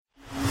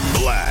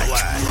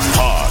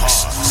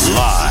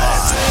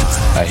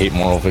I hate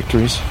moral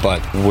victories,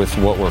 but with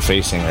what we're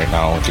facing right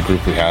now, with the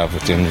group we have,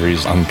 with the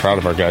injuries, I'm proud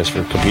of our guys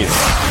for competing.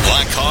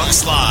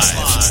 Blackhawks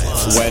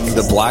Live. When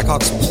the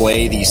Blackhawks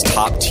play these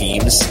top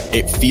teams,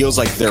 it feels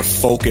like their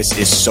focus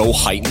is so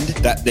heightened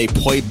that they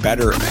play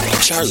better.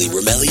 Charlie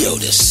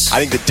Roumeliotis. I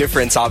think the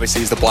difference,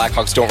 obviously, is the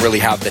Blackhawks don't really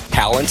have the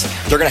talent.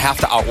 They're going to have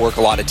to outwork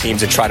a lot of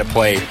teams and try to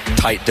play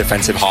tight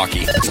defensive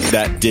hockey.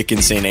 That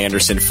Dickinson,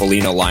 Anderson,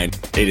 Foligno line,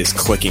 it is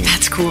clicking.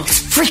 That's cool. It's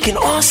freaking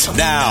awesome.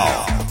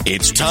 Now,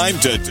 it's time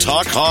to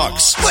talk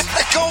Hawks.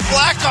 Let's go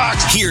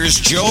Blackhawks. Here's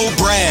Joe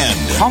Brand.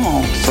 Come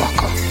on,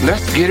 sucker.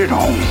 Let's get it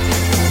on.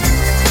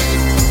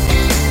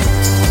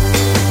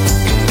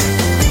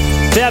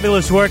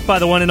 Fabulous work by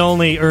the one and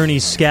only Ernie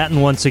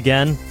Scatton once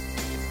again.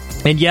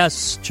 And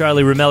yes,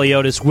 Charlie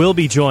Roumeliotis will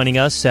be joining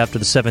us after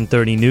the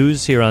 7:30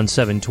 news here on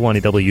 720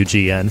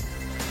 WGN.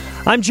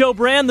 I'm Joe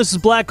Brand. This is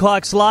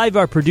Blackhawks Live.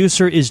 Our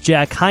producer is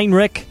Jack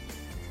Heinrich.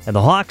 And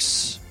the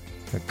Hawks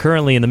are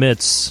currently in the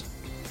midst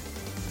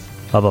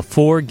of a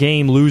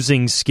 4-game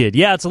losing skid.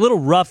 Yeah, it's a little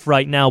rough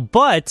right now,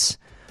 but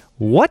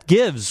what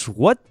gives?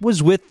 What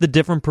was with the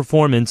different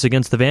performance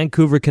against the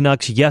Vancouver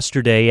Canucks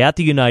yesterday at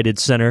the United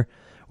Center,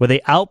 where they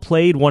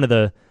outplayed one of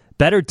the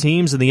better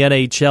teams in the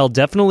NHL,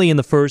 definitely in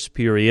the first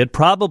period,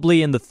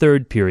 probably in the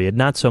third period,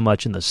 not so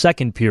much in the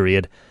second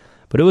period,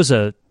 but it was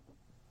a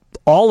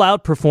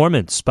all-out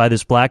performance by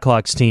this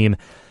Blackhawks team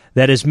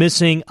that is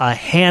missing a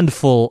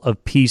handful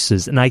of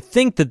pieces. And I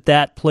think that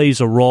that plays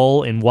a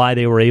role in why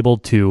they were able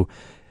to,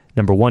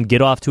 number one,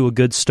 get off to a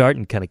good start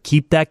and kind of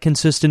keep that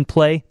consistent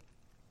play.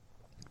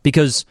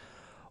 Because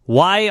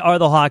why are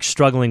the Hawks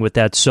struggling with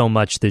that so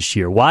much this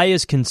year? Why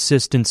is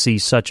consistency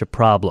such a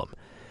problem?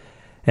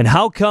 And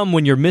how come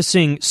when you're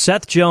missing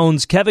Seth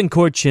Jones, Kevin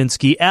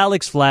Korchinski,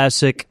 Alex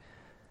Vlasic,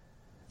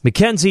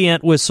 Mackenzie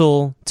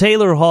Entwistle,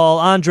 Taylor Hall,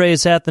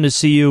 Andreas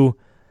Athanasiou,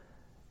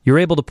 you're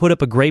able to put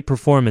up a great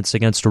performance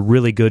against a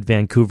really good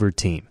Vancouver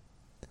team?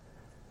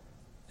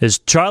 As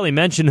Charlie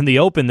mentioned in the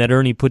open that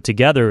Ernie put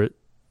together,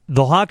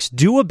 the Hawks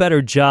do a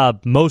better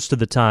job most of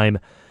the time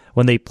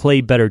when they play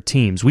better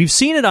teams. We've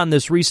seen it on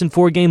this recent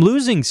 4-game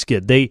losing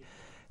skid. They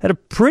had a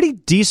pretty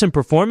decent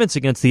performance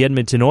against the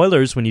Edmonton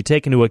Oilers when you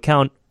take into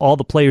account all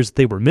the players that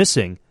they were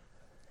missing.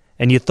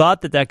 And you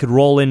thought that that could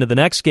roll into the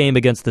next game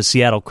against the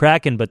Seattle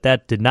Kraken, but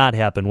that did not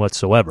happen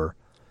whatsoever.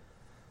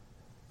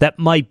 That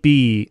might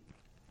be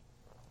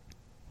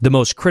the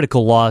most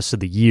critical loss of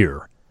the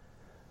year.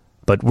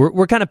 But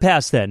we're kind of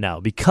past that now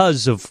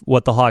because of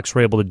what the Hawks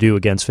were able to do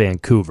against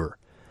Vancouver.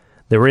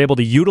 They were able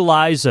to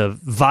utilize a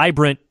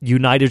vibrant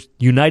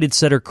United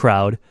Center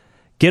crowd,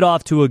 get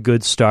off to a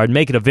good start,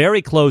 make it a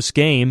very close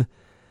game,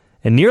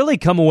 and nearly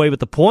come away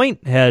with the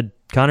point had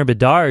Connor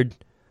Bedard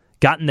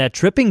gotten that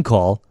tripping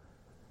call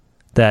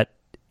that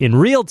in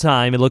real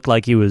time it looked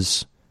like he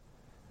was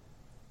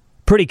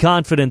pretty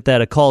confident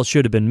that a call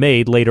should have been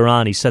made. Later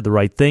on, he said the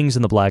right things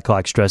in the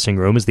Blackhawks dressing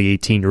room as the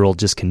 18-year-old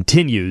just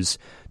continues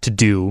to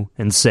do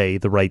and say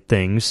the right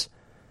things.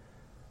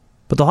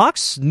 But the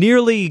Hawks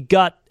nearly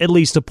got at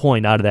least a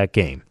point out of that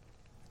game.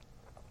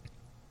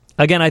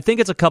 Again, I think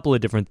it's a couple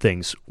of different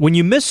things. When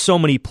you miss so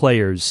many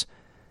players,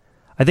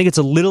 I think it's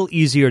a little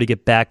easier to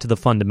get back to the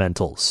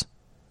fundamentals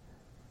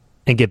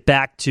and get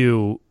back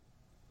to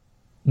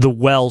the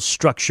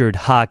well-structured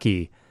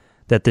hockey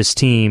that this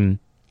team,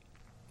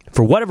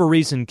 for whatever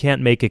reason,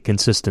 can't make it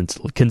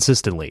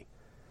consistently.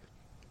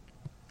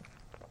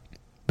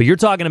 But you're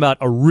talking about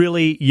a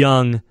really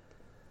young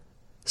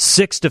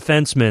 6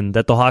 defensemen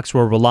that the Hawks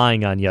were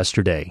relying on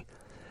yesterday.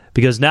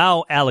 Because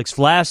now Alex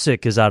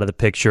Vlasic is out of the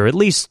picture, at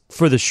least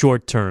for the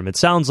short term. It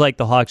sounds like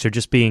the Hawks are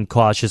just being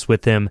cautious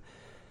with him.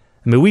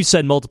 I mean, we've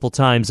said multiple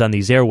times on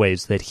these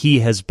airwaves that he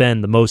has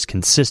been the most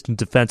consistent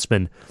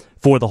defenseman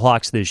for the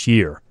Hawks this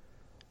year.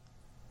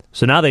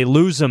 So now they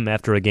lose him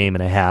after a game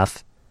and a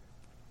half.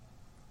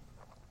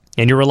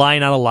 And you're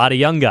relying on a lot of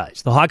young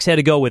guys. The Hawks had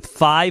to go with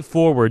 5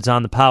 forwards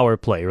on the power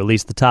play, or at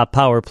least the top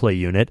power play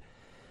unit.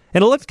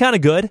 And it looked kind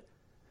of good.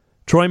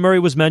 Troy Murray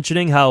was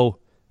mentioning how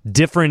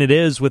different it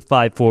is with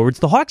 5 forwards.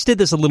 The Hawks did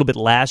this a little bit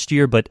last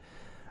year, but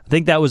I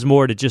think that was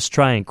more to just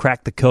try and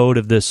crack the code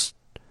of this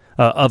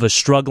of a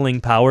struggling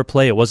power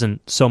play. It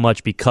wasn't so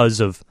much because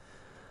of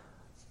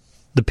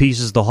the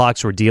pieces the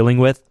Hawks were dealing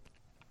with.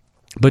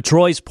 But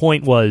Troy's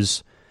point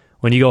was,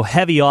 when you go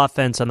heavy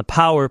offense on the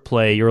power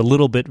play, you're a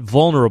little bit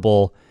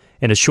vulnerable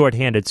in a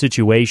shorthanded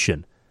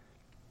situation.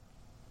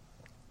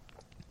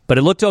 But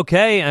it looked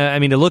okay. I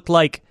mean, it looked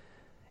like,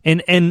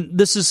 and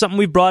this is something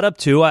we've brought up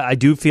too, I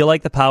do feel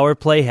like the power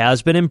play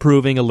has been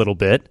improving a little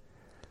bit.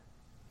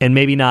 And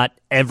maybe not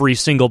every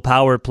single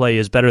power play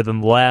is better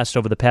than the last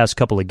over the past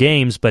couple of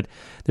games, but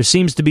there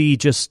seems to be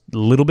just a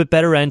little bit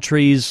better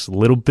entries, a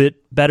little bit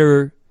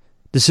better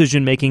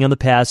decision-making on the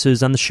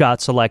passes, on the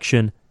shot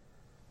selection.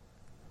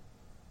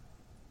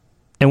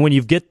 And when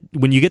you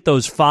get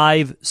those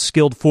 5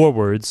 skilled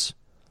forwards,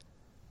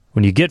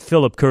 when you get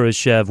Philip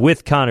Kurashev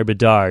with Connor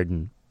Bedard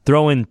and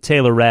throw in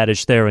Taylor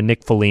Radish there and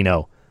Nick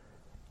Foligno,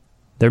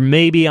 they're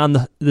maybe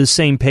on the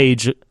same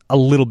page a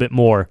little bit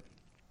more.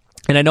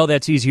 And I know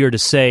that's easier to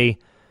say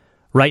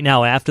right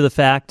now after the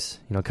fact,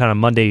 kind of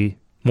Monday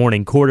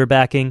morning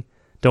quarterbacking.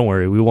 Don't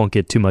worry, we won't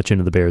get too much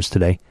into the Bears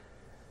today.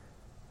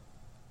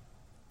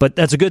 But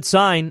that's a good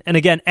sign. And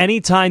again,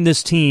 anytime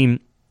this team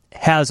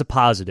has a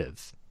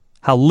positive,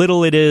 how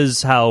little it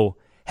is, how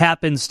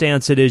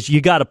happenstance it is,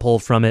 you got to pull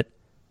from it.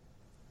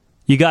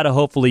 You got to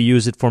hopefully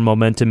use it for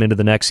momentum into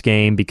the next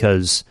game,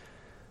 because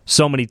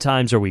so many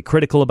times are we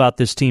critical about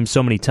this team,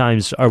 so many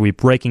times are we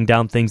breaking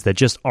down things that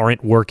just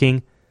aren't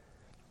working.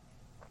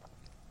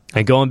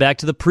 And going back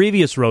to the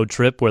previous road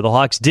trip where the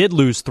Hawks did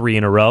lose 3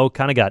 in a row,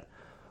 kind of got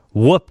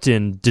whooped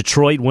in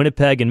Detroit,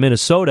 Winnipeg, and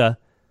Minnesota,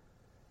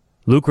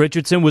 Luke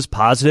Richardson was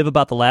positive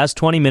about the last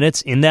 20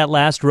 minutes in that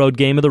last road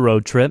game of the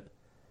road trip.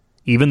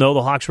 Even though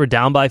the Hawks were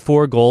down by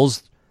 4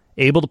 goals,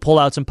 able to pull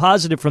out some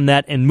positive from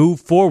that and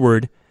move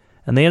forward,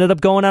 and they ended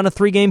up going on a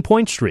 3-game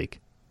point streak.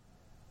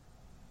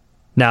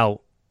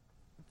 Now,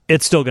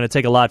 it's still going to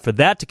take a lot for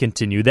that to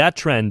continue, that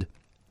trend,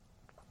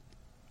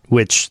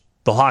 which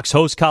the Hawks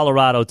host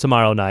Colorado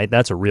tomorrow night.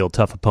 That's a real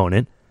tough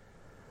opponent.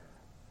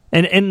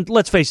 And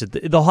let's face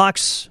it, the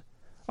Hawks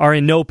are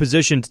in no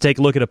position to take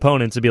a look at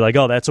opponents and be like,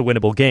 oh, that's a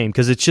winnable game,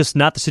 because it's just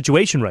not the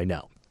situation right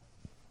now.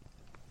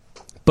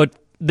 But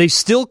they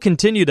still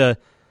continue to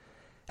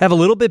have a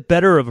little bit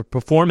better of a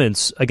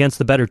performance against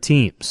the better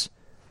teams.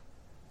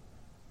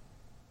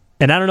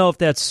 And I don't know if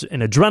that's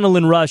an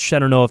adrenaline rush. I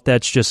don't know if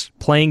that's just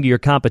playing to your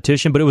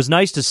competition, but it was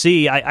nice to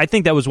see. I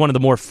think that was one of the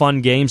more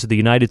fun games at the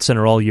United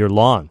Center all year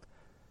long.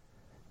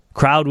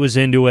 Crowd was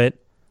into it.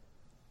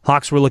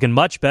 Hawks were looking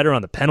much better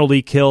on the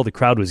penalty kill. The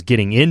crowd was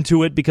getting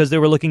into it because they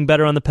were looking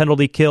better on the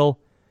penalty kill,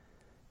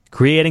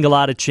 creating a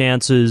lot of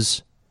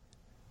chances,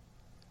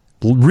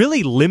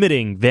 really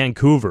limiting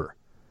Vancouver.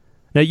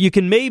 Now, you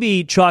can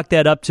maybe chalk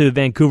that up to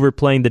Vancouver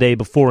playing the day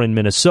before in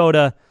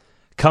Minnesota,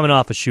 coming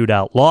off a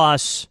shootout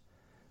loss,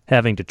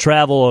 having to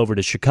travel over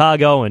to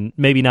Chicago, and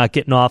maybe not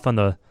getting off on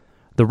the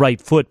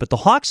right foot. But the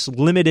Hawks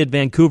limited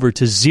Vancouver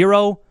to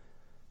 0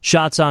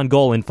 shots on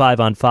goal in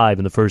 5-on-5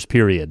 in the first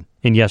period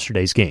in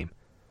yesterday's game.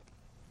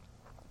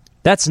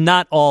 That's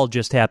not all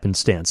just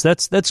happenstance.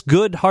 That's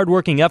good,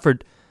 hardworking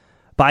effort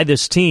by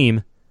this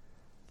team.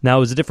 Now, it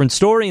was a different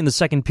story in the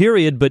second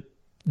period, but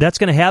that's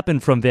going to happen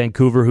from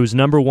Vancouver, who's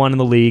number 1 in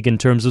the league in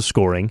terms of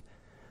scoring,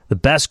 the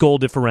best goal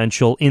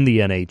differential in the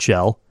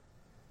NHL,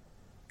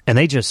 and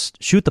they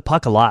just shoot the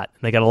puck a lot.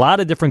 They got a lot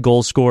of different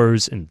goal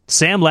scorers, and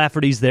Sam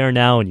Lafferty's there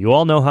now, and you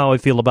all know how I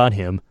feel about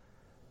him,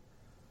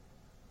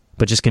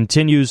 but just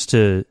continues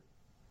to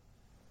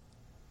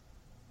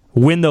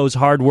win those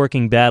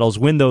hard-working battles,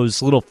 win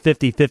those little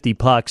 50-50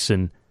 pucks,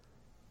 and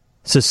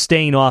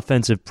sustain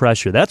offensive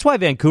pressure. That's why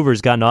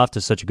Vancouver's gotten off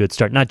to such a good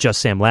start. Not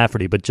just Sam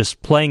Lafferty, but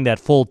just playing that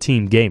full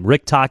team game.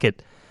 Rick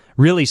Tocchet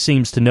really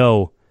seems to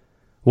know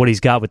what he's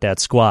got with that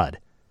squad.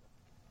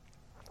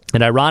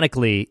 And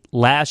ironically,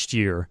 last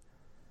year,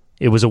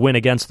 it was a win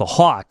against the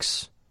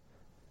Hawks.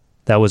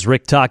 That was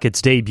Rick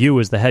Tocchet's debut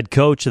as the head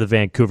coach of the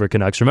Vancouver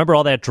Canucks. Remember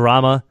all that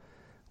drama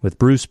with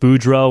Bruce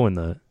Boudreau and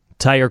the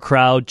entire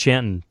crowd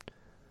chanting,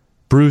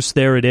 Bruce,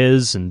 there it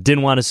is, and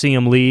didn't want to see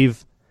him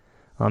leave?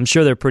 I'm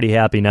sure they're pretty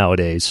happy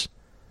nowadays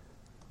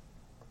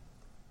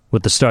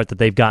with the start that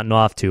they've gotten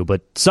off to.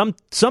 But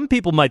some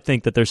people might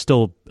think that they're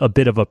still a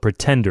bit of a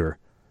pretender.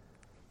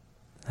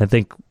 I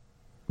think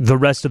the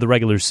rest of the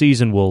regular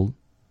season will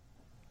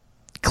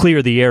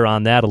clear the air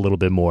on that a little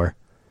bit more.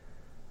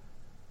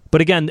 But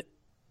again,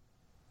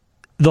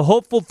 the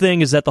hopeful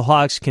thing is that the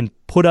Hawks can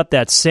put up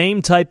that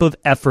same type of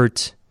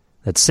effort,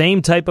 that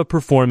same type of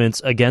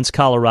performance against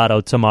Colorado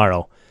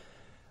tomorrow.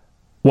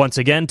 Once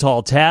again,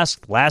 tall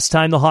task. Last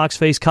time the Hawks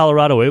faced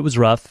Colorado, it was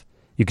rough.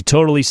 You could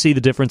totally see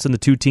the difference in the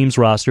two teams'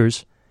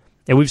 rosters.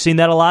 And we've seen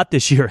that a lot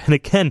this year. And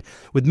again,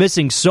 with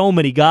missing so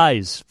many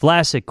guys,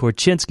 Vlasic,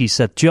 Korchinski,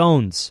 Seth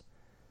Jones.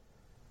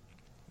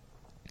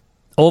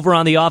 Over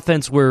on the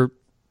offense where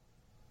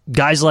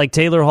guys like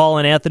Taylor Hall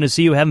and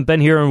Athanasiou haven't been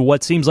here in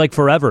what seems like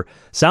forever.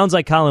 Sounds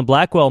like Colin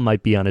Blackwell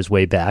might be on his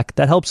way back.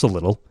 That helps a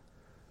little.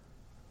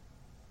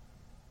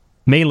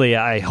 Mainly,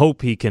 I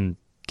hope he can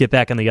get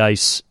back on the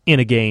ice in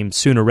a game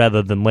sooner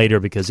rather than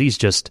later, because he's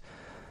just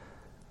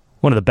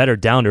one of the better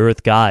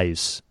down-to-earth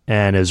guys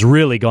and has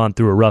really gone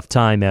through a rough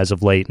time as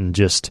of late and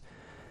just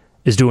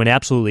is doing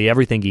absolutely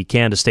everything he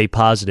can to stay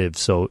positive.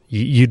 So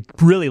you'd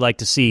really like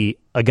to see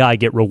a guy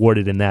get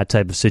rewarded in that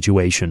type of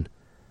situation.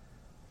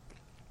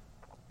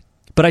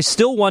 But I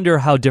still wonder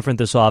how different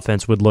this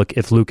offense would look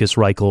if Lucas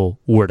Reichel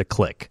were to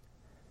click.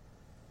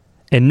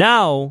 And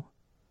now,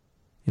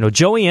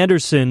 Joey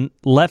Anderson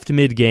left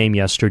mid-game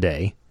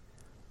yesterday,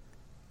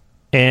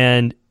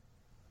 and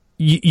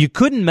you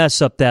couldn't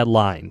mess up that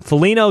line.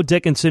 Foligno,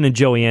 Dickinson, and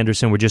Joey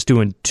Anderson were just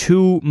doing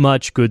too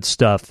much good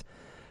stuff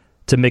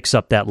to mix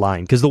up that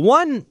line. Because the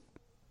one,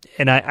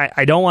 and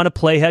I don't want to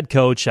play head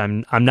coach,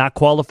 I'm not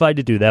qualified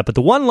to do that, but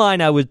the one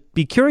line I would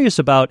be curious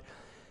about,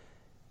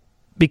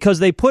 because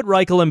they put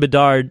Reichel and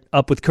Bedard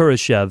up with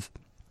Kurashev.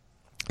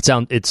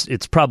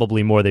 It's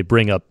probably more they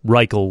bring up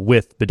Reichel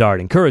with Bedard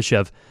and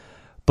Kurashev.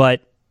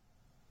 But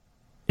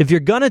if you're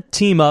going to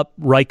team up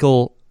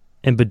Reichel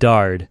and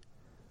Bedard,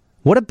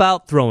 What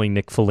about throwing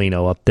Nick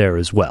Foligno up there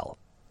as well?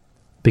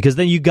 Because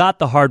then you got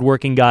the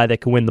hardworking guy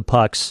that can win the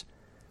pucks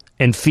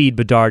and feed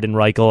Bedard and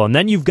Reichel, and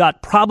then you've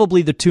got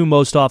probably the two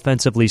most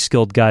offensively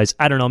skilled guys.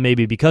 I don't know,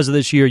 maybe because of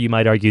this year, you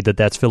might argue that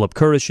that's Philip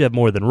Kurashev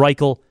more than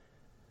Reichel.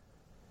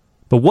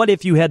 But what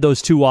if you had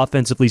those two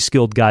offensively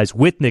skilled guys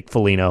with Nick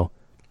Foligno?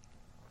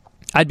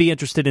 I'd be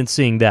interested in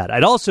seeing that.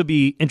 I'd also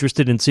be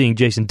interested in seeing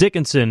Jason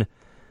Dickinson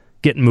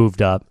getting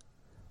moved up.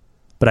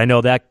 But I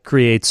know that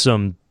creates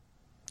some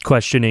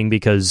questioning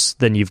because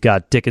then you've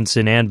got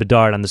Dickinson and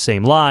Bedard on the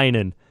same line,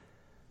 and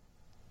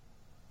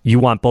you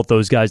want both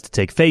those guys to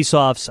take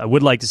faceoffs. I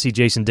would like to see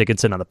Jason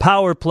Dickinson on the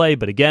power play,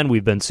 but again,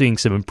 we've been seeing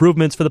some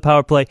improvements for the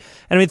power play.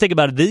 And I mean, think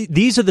about it.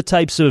 These are the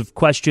types of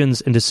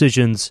questions and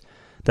decisions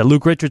that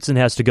Luke Richardson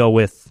has to go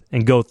with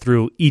and go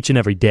through each and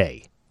every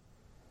day.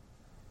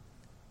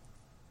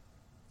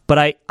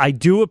 But I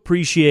do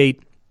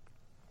appreciate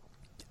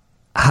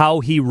how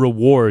he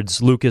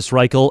rewards Lucas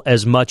Reichel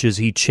as much as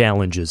he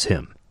challenges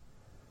him.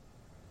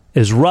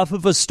 As rough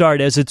of a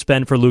start as it's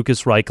been for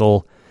Lucas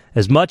Reichel,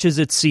 as much as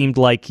it seemed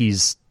like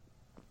he's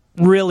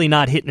really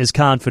not hitting his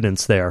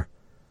confidence there,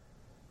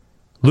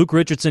 Luke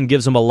Richardson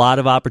gives him a lot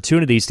of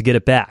opportunities to get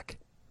it back.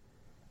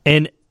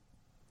 And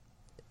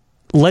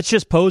let's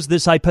just pose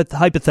this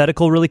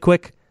hypothetical really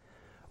quick.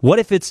 What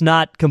if it's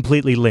not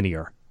completely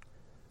linear?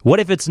 What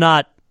if it's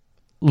not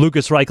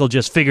Lucas Reichel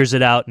just figures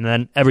it out and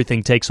then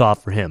everything takes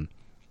off for him?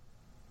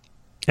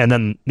 And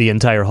then the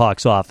entire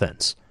Hawks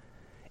offense.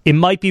 It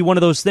might be one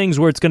of those things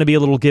where it's going to be a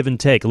little give and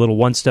take, a little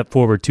one step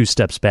forward, two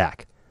steps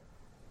back.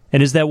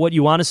 And is that what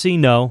you want to see?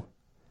 No.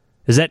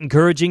 Is that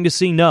encouraging to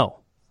see? No.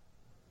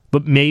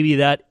 But maybe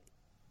that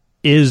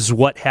is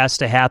what has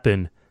to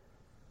happen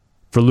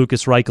for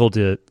Lucas Reichel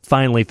to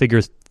finally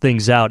figure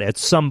things out at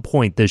some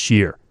point this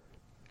year.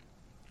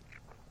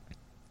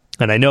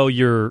 And I know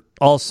you're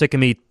all sick of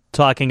me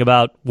talking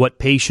about what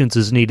patience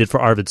is needed for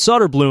Arvid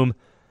Soderblom,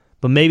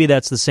 but maybe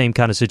that's the same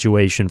kind of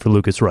situation for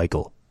Lucas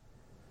Reichel.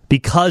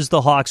 Because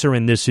the Hawks are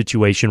in this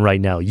situation right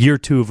now, year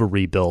 2 of a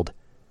rebuild,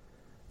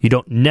 you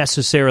don't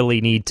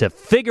necessarily need to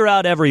figure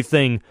out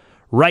everything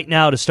right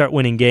now to start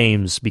winning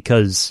games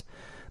because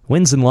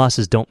wins and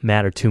losses don't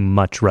matter too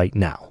much right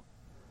now.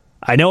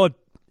 I know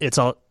it's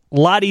a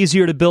lot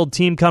easier to build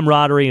team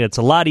camaraderie and it's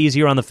a lot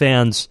easier on the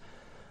fans,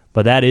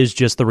 but that is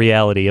just the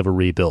reality of a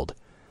rebuild.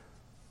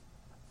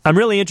 I'm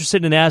really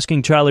interested in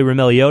asking Charlie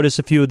Roumeliotis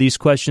a few of these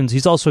questions.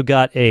 He's also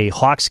got a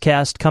Hawks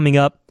cast coming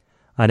up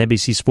on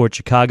NBC Sports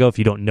Chicago. If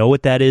you don't know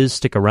what that is,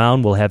 stick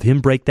around. We'll have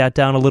him break that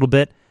down a little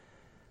bit.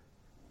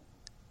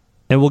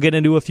 And we'll get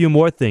into a few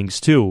more things,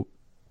 too.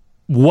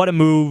 What a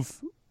move.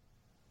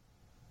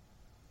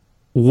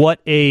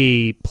 What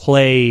a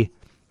play.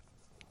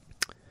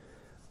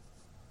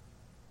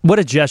 What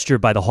a gesture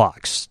by the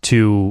Hawks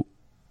to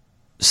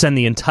send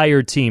the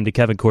entire team to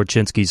Kevin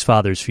Korchinski's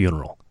father's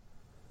funeral.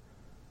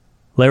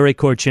 Larry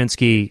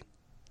Korchinski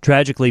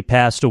tragically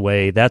passed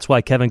away. That's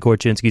why Kevin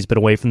Korchinski's been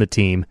away from the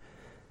team.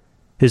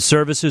 His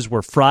services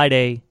were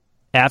Friday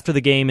after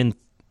the game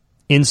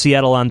in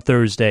Seattle on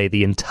Thursday.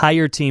 The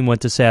entire team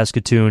went to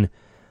Saskatoon,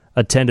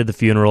 attended the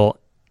funeral,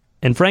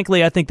 and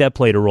frankly, I think that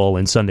played a role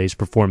in Sunday's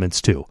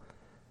performance too.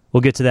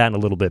 We'll get to that in a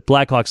little bit.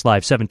 Blackhawks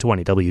Live,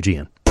 720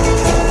 WGN.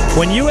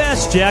 When you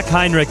ask Jack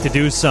Heinrich to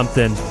do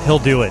something, he'll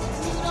do it.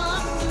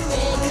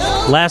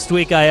 Last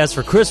week I asked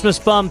for Christmas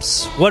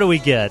bumps. What do we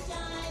get?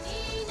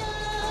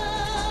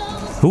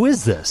 Who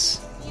is this?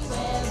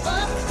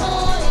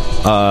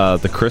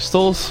 The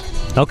Crystals?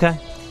 Okay.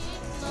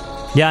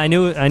 Yeah, I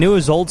knew it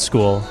was old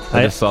school.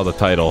 I just saw the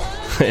title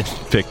and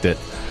picked it.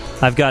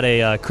 I've got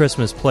a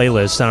Christmas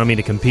playlist. I don't mean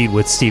to compete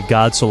with Steve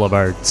Godsell of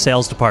our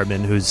sales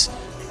department, who's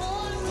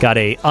got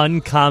a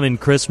uncommon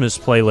Christmas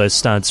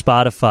playlist on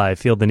Spotify. I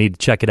feel the need to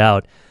check it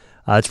out.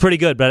 It's pretty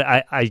good,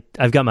 but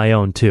I've got my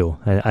own, too.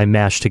 I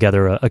mashed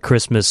together a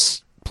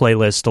Christmas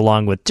playlist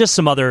along with just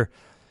some other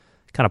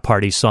kind of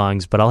party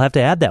songs, but I'll have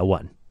to add that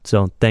one.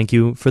 So thank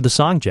you for the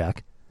song,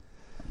 Jack.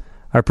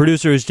 Our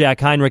producer is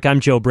Jack Heinrich. I'm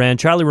Joe Brand.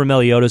 Charlie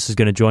Roumeliotis is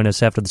going to join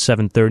us after the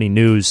 7:30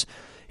 news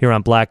here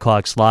on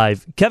Blackhawks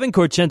Live. Kevin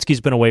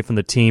Korchinski's been away from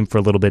the team for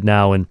a little bit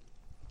now, and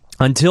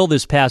until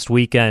this past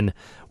weekend,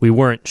 we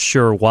weren't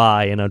sure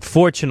why. And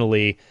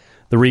unfortunately,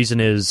 the reason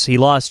is he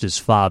lost his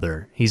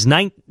father.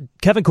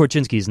 Kevin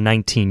Korchinski is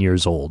 19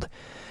 years old.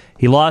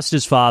 He lost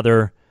his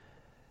father.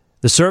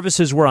 The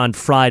services were on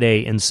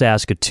Friday in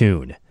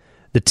Saskatoon.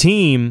 The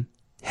team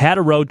had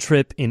a road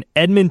trip in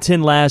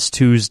Edmonton last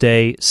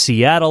Tuesday,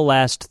 Seattle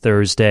last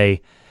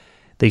Thursday.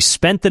 They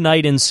spent the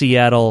night in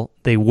Seattle.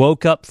 They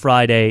woke up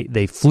Friday.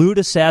 They flew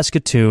to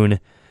Saskatoon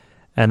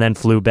and then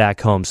flew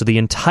back home. So the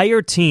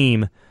entire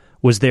team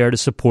was there to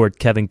support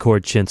Kevin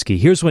Korchinski.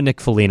 Here's what Nick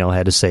Foligno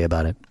had to say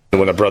about it.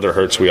 When a brother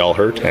hurts, we all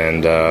hurt,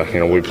 and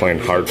we're playing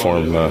hard for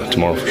him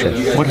tomorrow for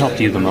sure. What helped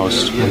you the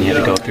most when you had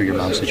to go through your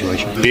mom's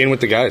situation? Being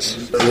with the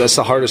guys. That's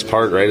the hardest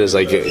part, right? Is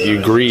like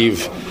you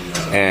grieve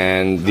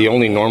And the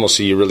only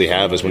normalcy you really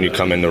have is when you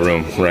come in the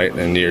room, right?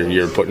 And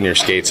you're putting your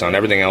skates on.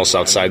 Everything else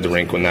outside the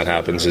rink when that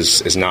happens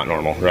is not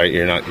normal, right?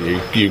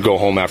 You go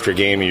home after a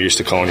game, you're used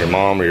to calling your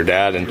mom or your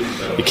dad, and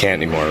you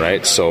can't anymore,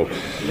 right? So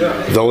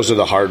those are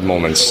the hard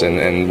moments.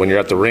 And when you're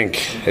at the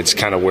rink, it's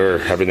kind of where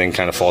everything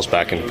kind of falls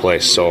back into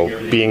place.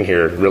 So being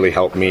here really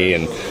helped me,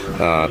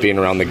 and being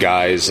around the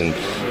guys, and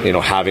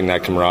having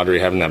that camaraderie,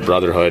 having that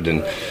brotherhood.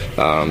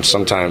 And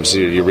sometimes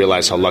you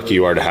realize how lucky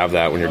you are to have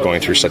that when you're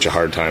going through such a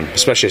hard time,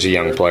 especially as a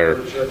young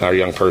player or a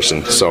young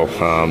person. So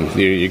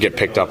you get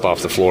picked up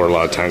off the floor a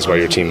lot of times by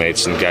your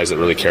teammates and guys that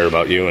really care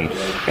about you,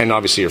 and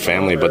obviously your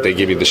family, but they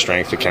give you the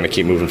strength to kind of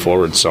keep moving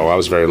forward. So I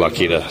was very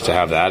lucky to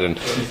have that, and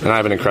I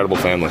have an incredible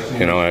family,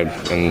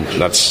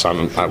 and that's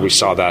we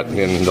saw that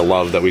in the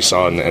love that we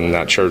saw in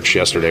that church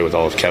yesterday with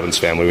all of Kevin's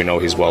family. We know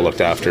he's well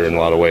looked after in a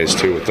lot of ways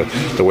too,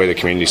 with the way the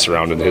community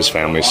surrounded his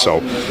family. So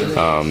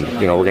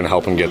we're going to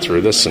help him get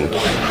through this, and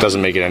it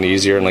doesn't make it any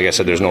easier. And like I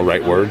said, there's no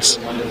right words,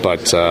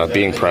 but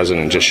being present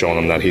and just showing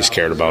him that he's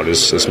cared about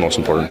is most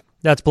important.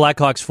 That's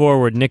Blackhawks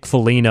forward Nick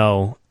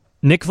Foligno.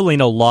 Nick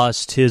Foligno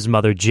lost his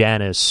mother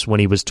Janice when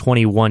he was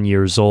 21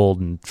 years old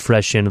and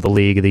fresh into the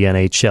league of the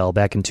NHL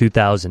back in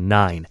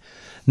 2009.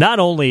 Not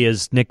only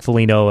is Nick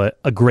Foligno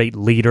a great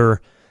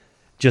leader,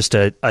 just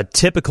a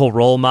typical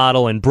role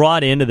model, and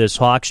brought into this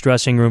Hawks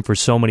dressing room for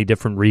so many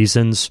different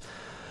reasons,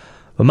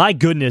 but my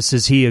goodness,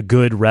 is he a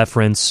good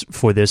reference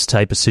for this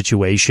type of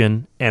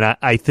situation. And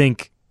I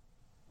think,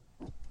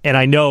 and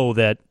I know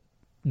that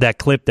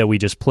clip that we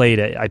just played,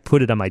 I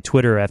put it on my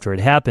Twitter after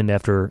it happened,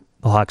 after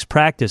the Hawks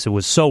practice. It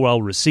was so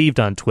well received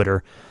on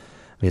Twitter.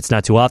 I mean, it's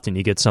not too often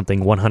you get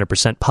something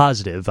 100%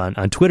 positive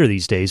on Twitter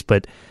these days,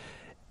 but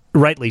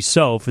rightly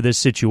so for this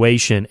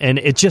situation. And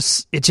it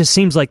just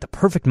seems like the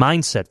perfect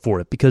mindset for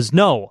it, because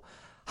no,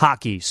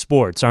 hockey,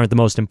 sports aren't the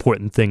most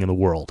important thing in the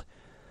world.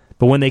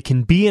 But when they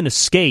can be an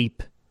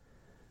escape,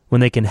 when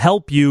they can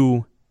help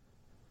you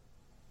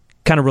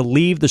kind of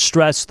relieve the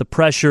stress, the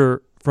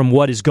pressure from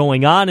what is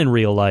going on in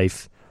real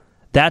life,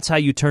 that's how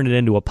you turn it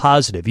into a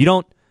positive. You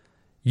don't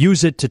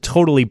use it to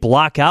totally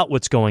block out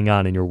what's going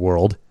on in your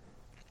world,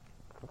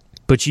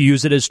 but you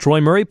use it, as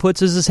Troy Murray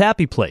puts, as his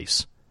happy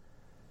place.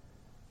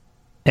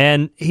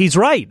 And he's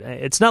right.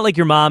 It's not like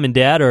your mom and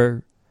dad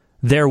are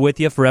there with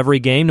you for every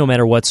game, no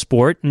matter what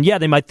sport. And yeah,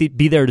 they might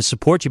be there to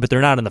support you, but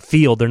they're not on the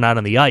field. They're not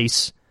on the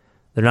ice.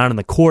 They're not on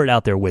the court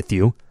out there with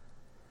you.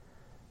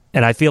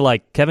 And I feel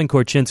like Kevin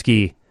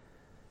Korchinski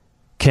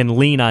can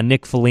lean on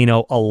Nick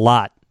Foligno a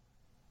lot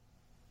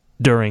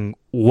during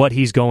what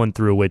he's going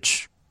through,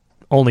 which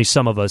only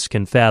some of us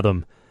can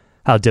fathom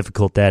how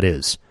difficult that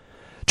is.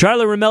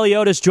 Charlie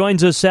Roumeliotis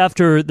joins us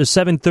after the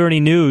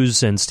 7:30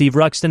 news, and Steve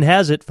Ruxton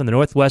has it from the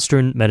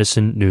Northwestern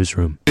Medicine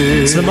Newsroom.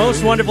 It's the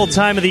Most Wonderful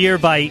Time of the Year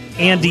by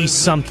Andy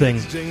something.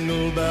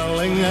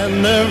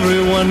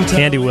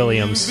 Andy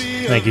Williams.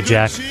 Thank you,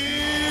 Jack.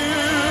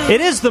 It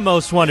is the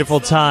most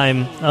wonderful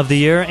time of the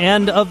year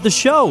and of the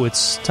show.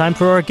 It's time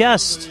for our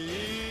guest.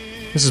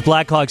 This is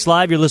Blackhawks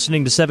Live. You're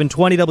listening to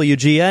 720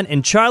 WGN,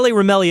 and Charlie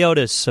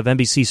Roumeliotis of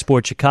NBC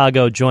Sports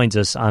Chicago joins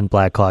us on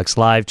Blackhawks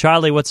Live.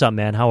 Charlie, what's up,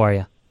 man? How are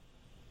you?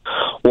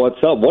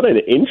 What's up? What an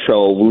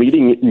intro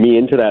leading me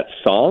into that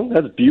song.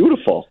 That's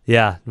beautiful.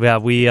 Yeah.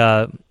 We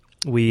had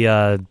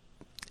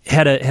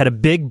a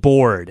big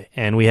board,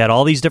 and we had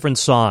all these different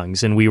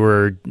songs, and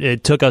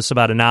it took us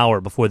about an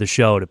hour before the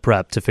show to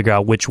prep to figure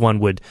out which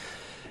one would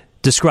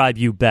describe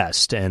you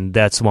best, and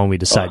that's the one we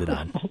decided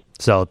on.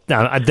 So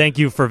I thank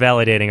you for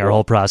validating our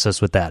whole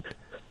process with that.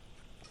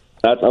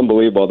 That's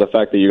unbelievable, the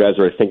fact that you guys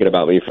were thinking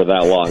about me for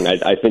that long.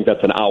 I think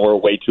that's an hour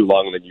way too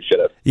long than you should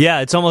have.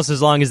 Yeah, it's almost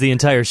as long as the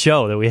entire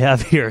show that we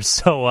have here.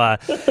 So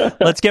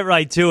let's get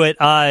right to it.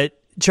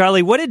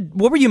 Charlie, what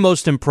were you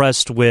most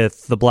impressed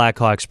with the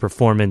Blackhawks'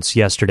 performance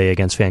yesterday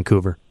against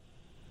Vancouver?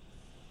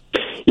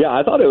 Yeah,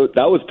 I thought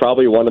that was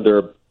probably one of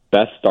their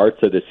best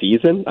starts of the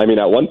season. I mean,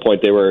 at one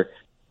point they were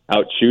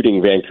out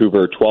shooting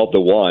Vancouver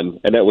 12-1,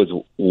 and that was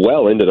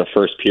well into the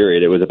first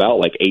period. It was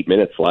about 8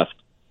 minutes left.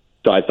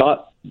 So I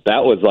thought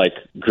that was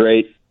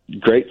great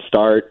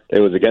start. It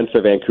was against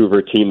a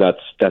Vancouver team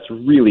that's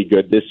really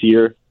good this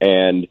year,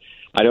 and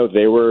I know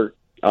they were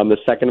on the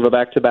second of a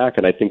back-to-back,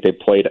 and I think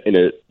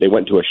they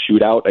went to a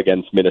shootout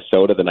against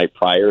Minnesota the night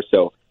prior.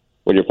 So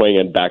when you're playing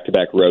in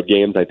back-to-back road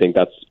games, I think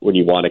that's when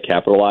you want to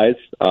capitalize.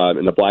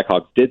 And the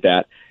Blackhawks did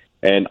that.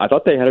 And I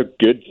thought they had a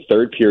good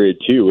third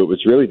period too. It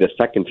was really the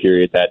second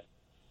period that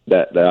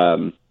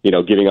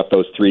giving up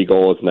those 3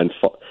 goals, and then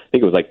I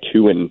think it was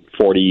 2 and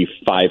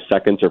 45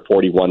 seconds or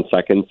 41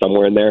 seconds,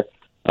 somewhere in there.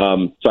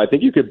 So I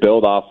think you could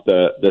build off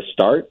the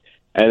start.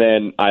 And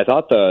then I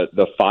thought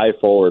the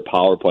 5-forward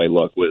power play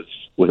look was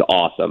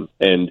awesome.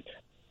 And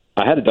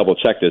I had to double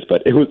check this,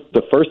 but it was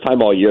the first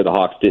time all year the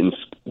Hawks they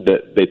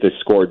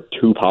scored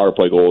 2 power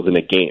play goals in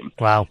a game.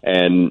 Wow.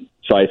 And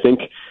so I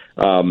think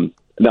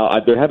now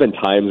there have been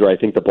times where I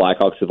think the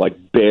Blackhawks have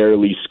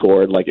barely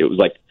scored, it was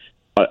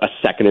a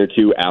second or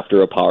two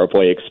after a power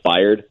play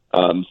expired.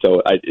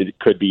 So it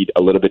could be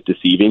a little bit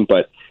deceiving,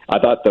 but I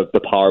thought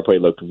the power play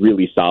looked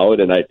really solid,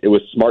 and it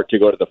was smart to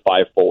go to the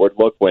 5 forward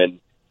look when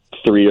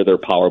 3 of their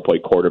power play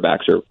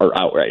quarterbacks are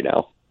out right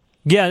now.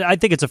 Yeah, I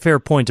think it's a fair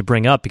point to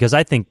bring up because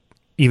I think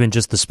even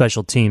just the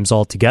special teams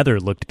altogether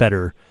looked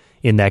better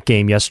in that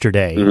game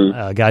yesterday.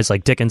 Guys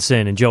like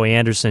Dickinson and Joey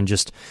Anderson,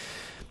 just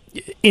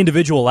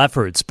individual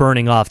efforts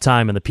burning off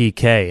time in the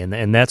PK,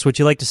 and that's what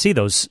you like to see,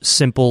 those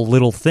simple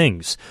little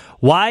things.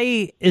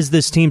 Why is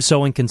this team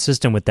so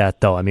inconsistent with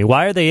that, though? I mean,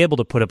 why are they able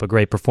to put up a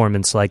great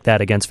performance like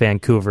that against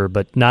Vancouver,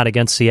 but not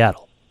against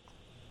Seattle?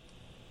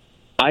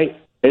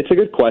 It's a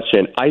good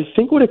question. I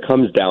think what it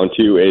comes down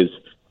to is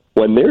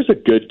when there's a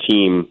good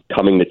team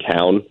coming to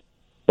town,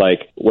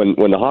 like when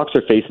the Hawks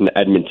are facing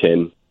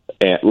Edmonton,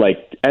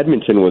 like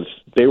Edmonton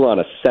they were on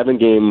a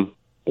 7-game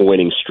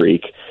winning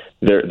streak.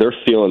 They're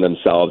feeling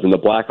themselves, and the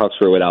Blackhawks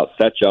were without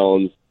Seth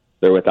Jones.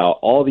 They're without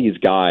all these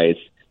guys,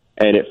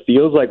 and it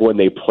feels like when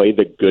they play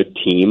the good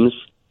teams,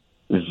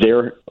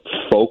 their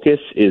focus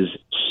is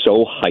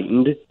so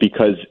heightened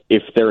because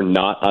if they're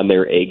not on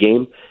their A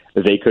game,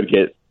 they could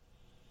get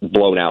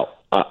blown out.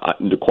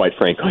 Quite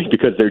frankly,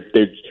 because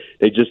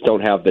they just don't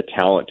have the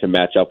talent to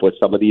match up with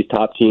some of these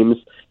top teams.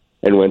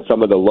 And when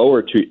some of the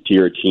lower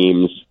tier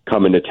teams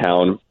come into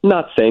town,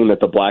 not saying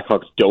that the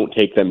Blackhawks don't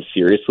take them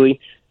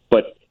seriously,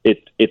 but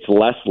it's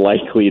less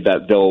likely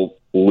that they'll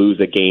lose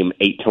a game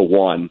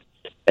 8-1.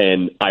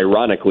 And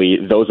ironically,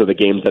 those are the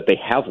games that they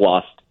have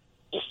lost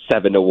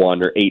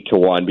 7-1 or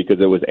 8-1 because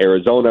it was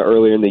Arizona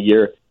earlier in the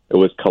year, it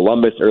was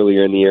Columbus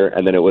earlier in the year,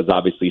 and then it was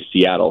obviously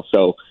Seattle.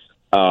 So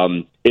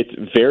it's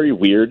very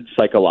weird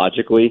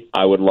psychologically.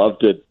 I would love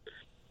to.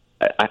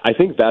 I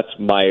think that's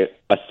my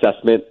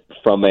assessment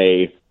from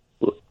an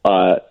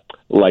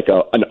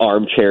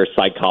armchair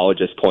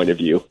psychologist point of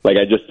view. Like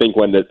I just think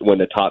when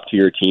the top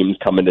tier teams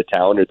come into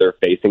town or they're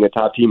facing a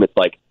top team, it's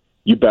like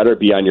you better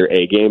be on your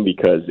A game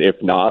because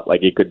if not,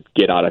 like it could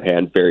get out of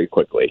hand very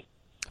quickly.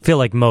 I feel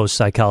like most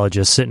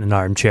psychologists sit in an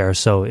armchair,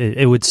 so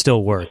it would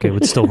still work. It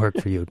would still work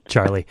for you,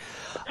 Charlie.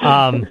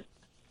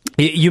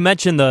 You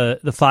mentioned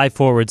the 5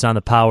 forwards on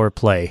the power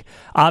play.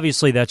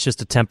 Obviously, that's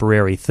just a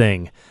temporary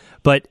thing.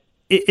 But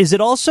is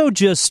it also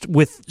just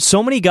with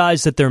so many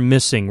guys that they're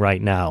missing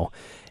right now,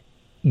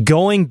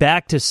 going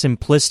back to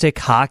simplistic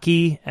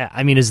hockey?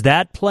 I mean, is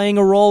that playing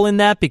a role in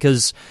that?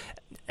 Because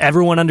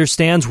everyone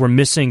understands we're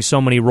missing so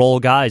many role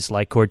guys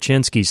like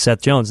Korchinski,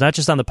 Seth Jones, not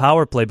just on the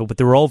power play, but with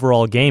their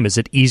overall game. Is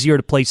it easier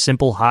to play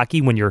simple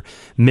hockey when you're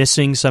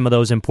missing some of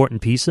those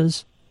important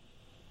pieces?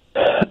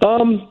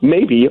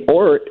 Maybe,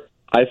 or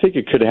I think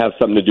it could have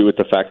something to do with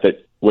the fact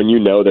that when you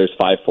know there's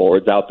 5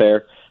 forwards out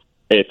there,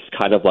 it's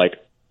kind of like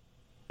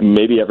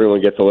maybe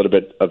everyone gets a little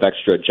bit of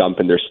extra jump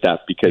in their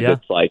step because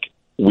it's like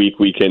week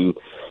and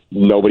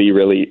nobody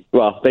really.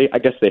 Well, I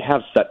guess they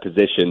have set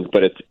positions,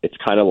 but it's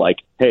kind of like,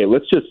 hey,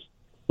 let's just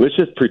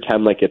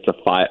pretend like it's a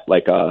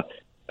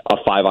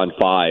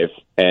 5-on-5,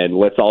 and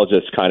let's all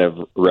just kind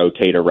of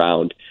rotate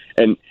around.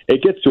 And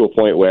it gets to a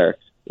point where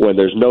when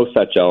there's no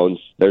Seth Jones,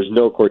 there's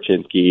no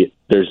Korchinski,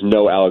 there's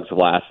no Alex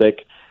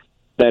Vlasic,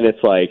 then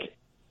it's like,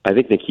 I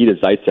think Nikita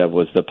Zaitsev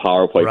was the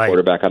power play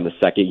quarterback on the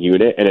second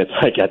unit, and it's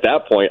like at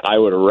that point I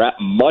would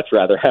much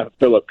rather have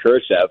Philip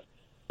Kurashev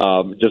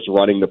just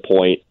running the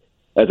point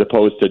as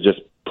opposed to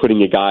just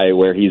putting a guy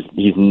where he's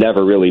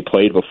never really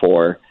played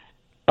before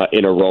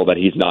in a role that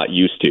he's not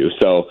used to.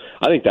 So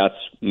I think that's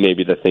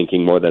maybe the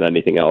thinking more than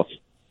anything else.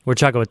 We're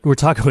talking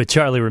with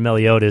Charlie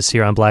Roumeliotis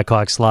here on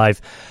Blackhawks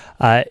Live.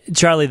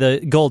 Charlie, the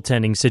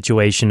goaltending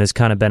situation has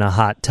kind of been a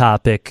hot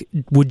topic.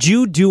 Would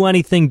you do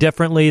anything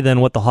differently than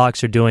what the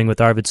Hawks are doing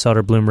with Arvid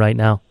Soderblom right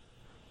now?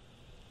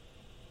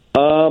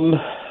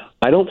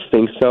 I don't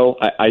think so.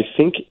 I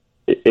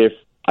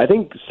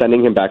think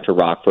sending him back to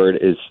Rockford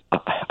is.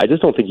 I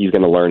just don't think he's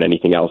going to learn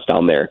anything else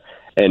down there.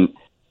 And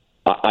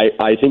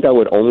I think I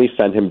would only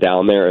send him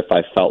down there if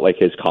I felt like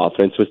his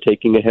confidence was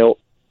taking a hit.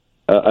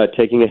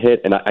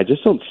 And I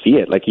just don't see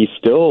it. Like he's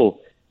still,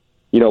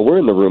 we're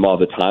in the room all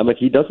the time. Like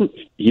he doesn't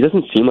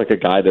seem like a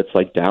guy that's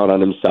like down on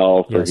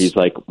himself or he's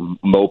like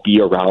mopey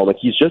around. Like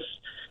he's just,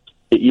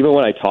 even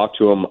when I talk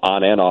to him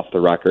on and off the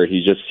record,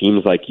 he just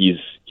seems like he's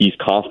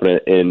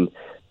confident in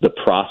the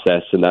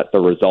process and that the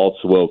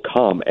results will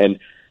come. And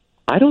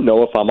I don't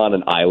know if I'm on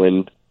an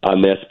island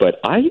on this, but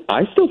I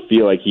still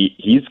feel like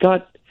he's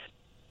going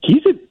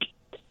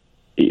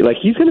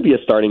to be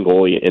a starting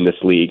goalie in this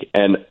league.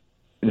 And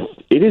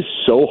it is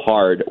so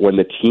hard when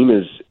the team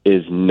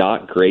is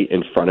not great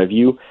in front of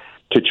you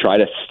to try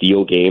to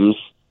steal games.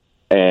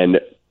 And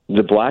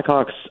the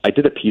Blackhawks, I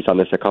did a piece on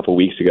this a couple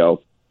weeks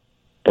ago,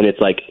 and it's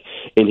like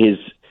in his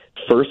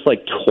first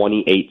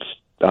 28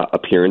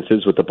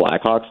 appearances with the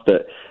Blackhawks,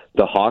 the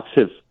Hawks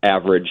have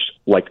averaged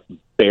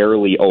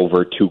barely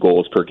over 2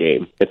 goals per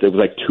game. It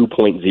was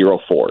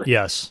 2.04.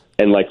 Yes.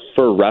 And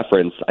for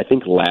reference, I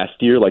think last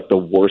year the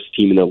worst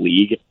team in the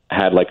league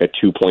had a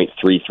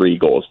 2.33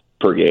 goals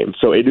per game.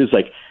 So it is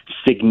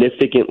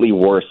significantly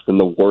worse than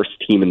the worst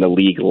team in the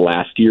league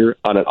last year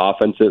on an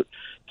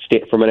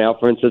from an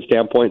offensive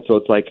standpoint. So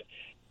it's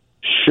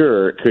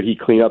sure, could he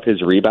clean up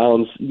his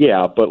rebounds?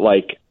 Yeah, but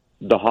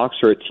the Hawks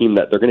are a team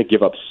that they're going to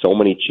give up so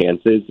many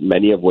chances,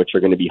 many of which are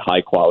going to be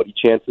high-quality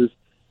chances,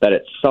 that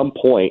at some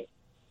point,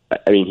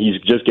 I mean, he's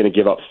just going to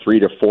give up 3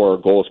 to 4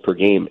 goals per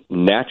game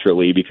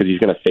naturally because he's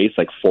going to face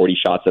like 40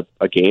 shots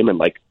a game, and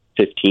like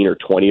 15 or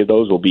 20 of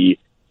those will be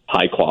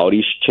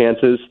high-quality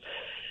chances.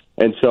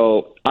 And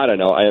so, I don't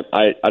know.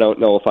 I don't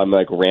know if I'm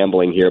like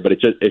rambling here, but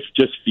it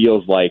just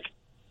feels like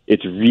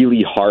it's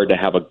really hard to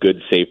have a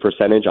good save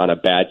percentage on a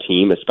bad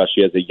team,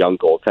 especially as a young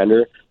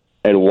goaltender.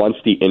 And once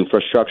the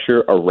infrastructure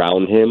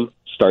around him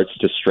starts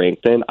to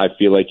strengthen, I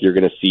feel like you're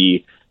going to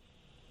see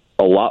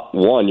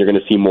you're going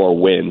to see more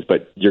wins,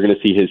 but you're going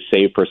to see his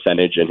save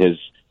percentage and his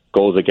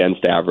goals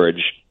against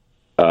average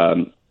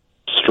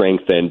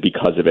strengthen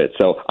because of it.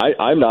 So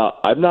I'm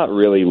not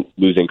really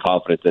losing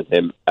confidence in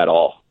him at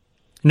all.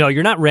 No,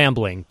 you're not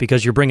rambling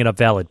because you're bringing up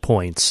valid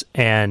points,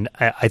 and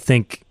I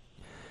think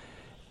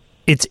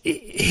it's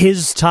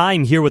his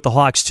time here with the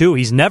Hawks too.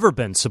 He's never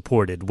been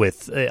supported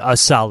with a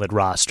solid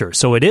roster,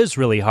 so it is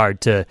really hard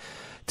to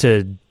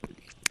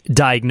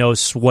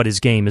diagnose what his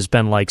game has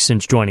been like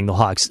since joining the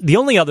Hawks. The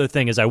only other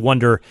thing is I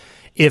wonder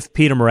if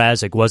Peter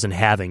Mrazek wasn't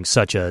having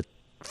such a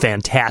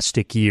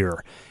fantastic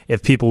year,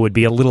 if people would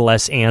be a little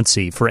less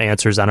antsy for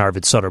answers on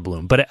Arvid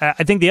Soderblom. But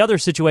I think the other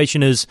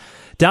situation is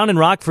down in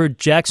Rockford,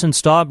 Jackson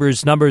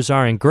Stauber's numbers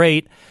aren't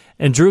great,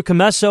 and Drew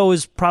Commesso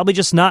is probably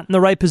just not in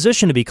the right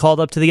position to be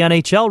called up to the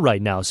NHL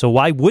right now. So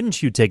why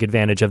wouldn't you take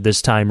advantage of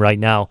this time right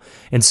now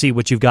and see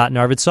what you've got in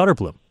Arvid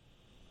Soderblom?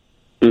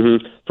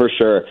 Mm-hmm, for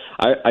sure.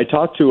 I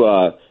talked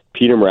to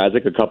Peter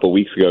Mrazek a couple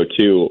weeks ago,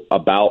 too,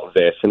 about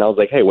this, and I was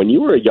like, hey, when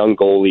you were a young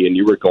goalie and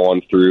you were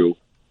going through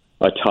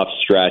a tough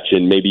stretch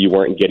and maybe you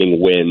weren't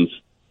getting wins,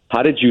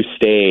 how did you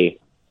stay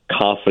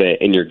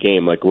confident in your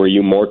game? Like, were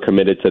you more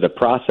committed to the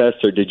process,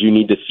 or did you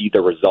need to see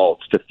the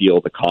results to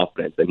feel the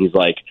confidence? And he's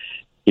like,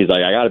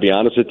 I got to be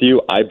honest with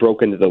you, I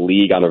broke into the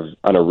league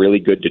on a really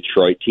good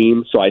Detroit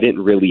team, so I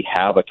didn't really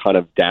have a ton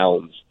of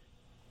downs.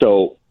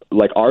 So,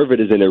 like,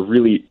 Arvid is in a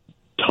really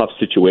tough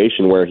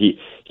situation where he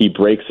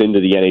breaks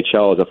into the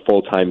NHL as a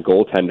full-time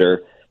goaltender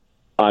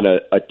on a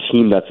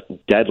team that's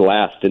dead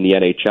last in the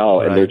NHL,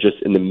 right, and they're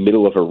just in the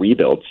middle of a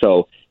rebuild.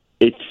 So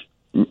it's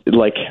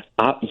like,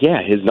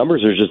 his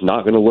numbers are just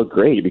not going to look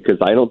great because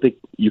I don't think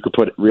you could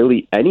put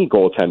really any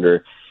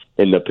goaltender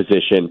in the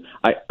position.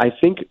 I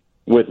think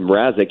with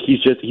Mrazek,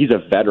 he's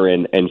a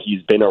veteran and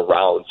he's been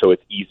around, so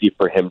it's easy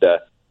for him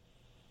to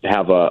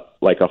have a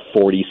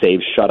 40 save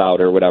shutout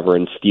or whatever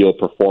and steal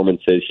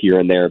performances here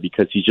and there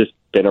because he's just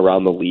been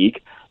around the league.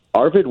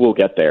 Arvid will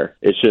get there.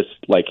 It's just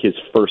like his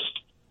first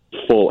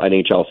full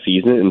NHL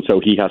season, and so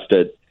he has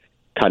to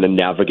kind of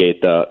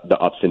navigate the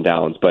ups and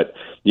downs. But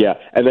yeah,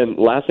 and then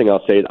last thing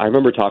I'll say is I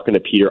remember talking to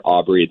Peter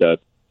Aubry, the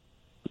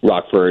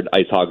Rockford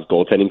Ice Hogs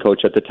goaltending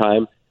coach at the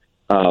time.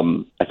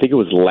 I think it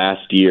was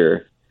last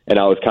year, and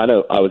I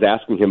was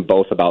asking him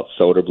both about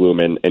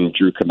Soderblom and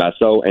Drew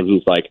Commesso, and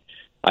he's like,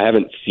 I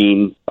haven't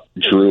seen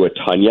Drew a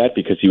ton yet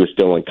because he was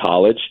still in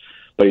college,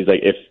 but he's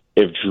like,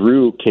 if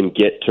Drew can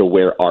get to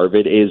where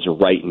Arvid is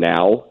right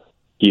now,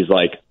 he's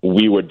like,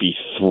 we would be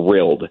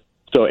thrilled.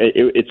 So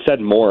it said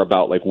more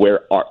about like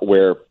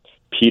where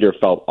Peter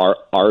felt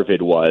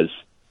Arvid was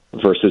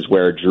versus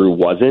where Drew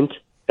wasn't,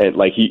 and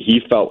like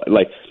he felt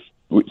like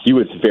he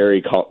was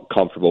very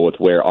comfortable with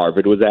where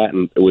Arvid was at,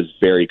 and was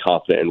very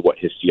confident in what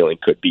his ceiling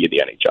could be in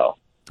the NHL.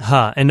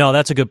 And no,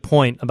 that's a good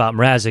point about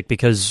Mrazek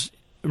because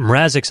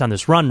Mrazek's on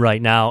this run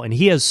right now, and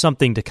he has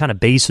something to kind of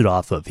base it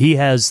off of. He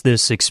has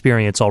this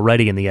experience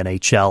already in the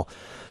NHL.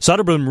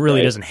 Soderblom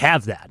really doesn't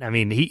have that. I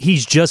mean,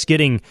 he's just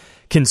getting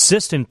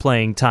consistent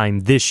playing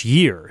time this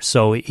year,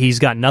 so he's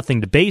got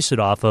nothing to base it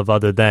off of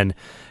other than,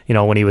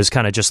 when he was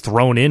kind of just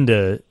thrown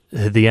into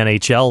the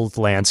NHL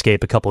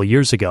landscape a couple of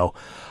years ago.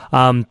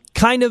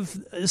 Kind of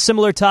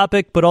similar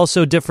topic, but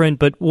also different,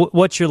 but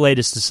what's your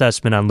latest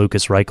assessment on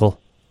Lukas Reichel?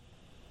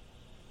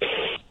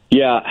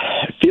 Yeah,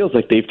 it feels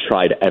like they've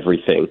tried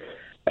everything.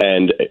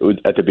 And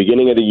at the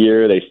beginning of the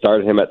year, they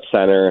started him at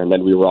center, and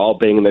then we were all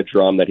banging the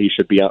drum that he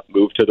should be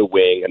moved to the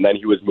wing, and then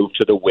he was moved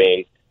to the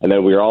wing, and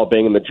then we were all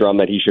banging the drum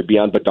that he should be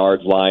on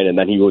Bedard's line, and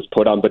then he was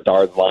put on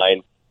Bedard's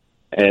line,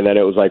 and then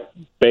it was like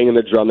banging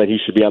the drum that he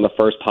should be on the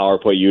first power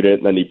play unit,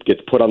 and then he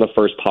gets put on the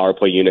first power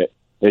play unit.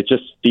 It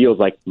just feels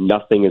like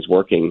nothing is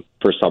working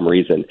for some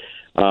reason.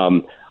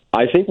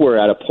 I think we're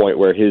at a point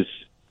where he's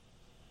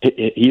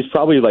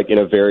probably like in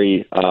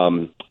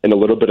a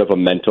little bit of a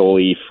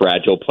mentally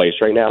fragile place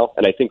right now.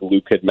 And I think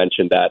Luke had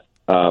mentioned that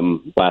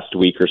last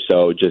week or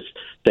so, just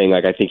saying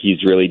like, I think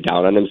he's really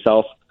down on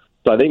himself.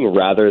 So I think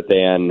rather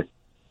than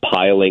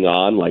piling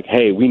on like,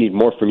 hey, we need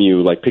more from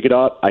you, like pick it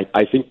up,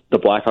 I think the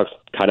Blackhawks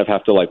kind of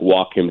have to like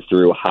walk him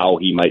through how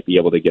he might be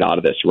able to get out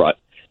of this rut.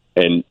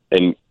 And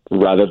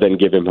rather than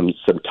give him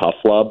some tough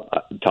love,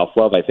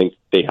 I think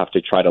they have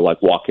to try to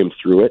like walk him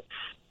through it.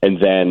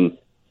 And then,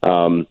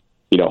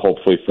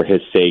 hopefully for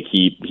his sake,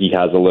 he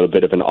has a little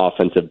bit of an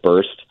offensive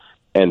burst,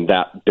 and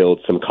that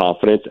builds some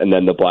confidence. And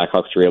then the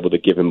Blackhawks are able to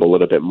give him a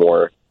little bit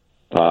more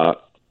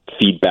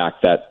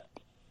feedback that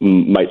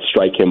might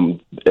strike him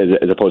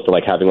as opposed to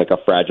like having like a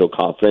fragile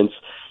confidence.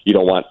 you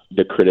don't want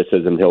the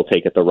criticism. He'll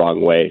take it the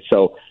wrong way.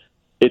 So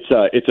it's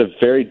a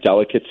very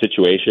delicate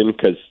situation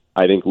because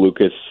I think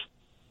Lucas,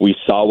 we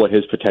saw what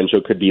his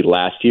potential could be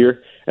last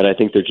year, and I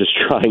think they're just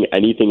trying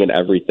anything and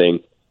everything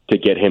to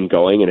get him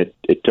going, and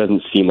it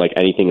doesn't seem like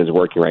anything is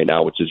working right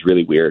now, which is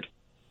really weird.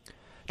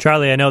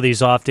 Charlie, I know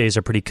these off days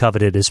are pretty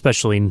coveted,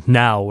 especially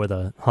now where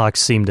the Hawks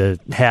seem to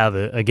have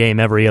a game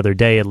every other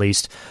day at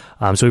least.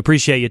 So we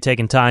appreciate you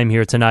taking time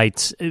here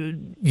tonight.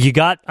 You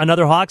got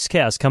another Hawks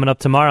cast coming up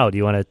tomorrow. Do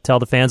you want to tell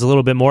the fans a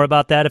little bit more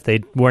about that if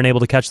they weren't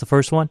able to catch the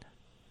first one?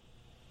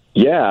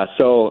 Yeah,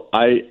 so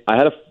I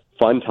had a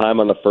fun time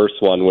on the first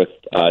one with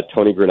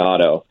Tony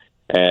Granato,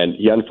 and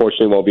he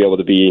unfortunately won't be able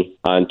to be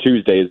on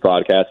Tuesday's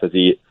broadcast as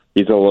he's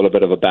in a little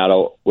bit of a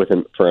battle with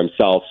him for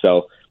himself.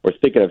 So we're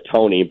thinking of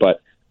Tony,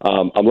 but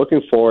I'm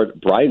looking forward.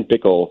 Brian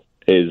Bickle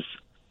is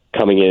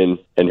coming in,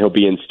 and he'll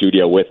be in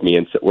studio with me,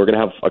 and so we're going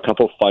to have a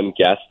couple fun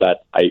guests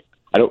that I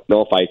don't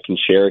know if I can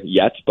share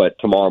yet, but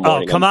tomorrow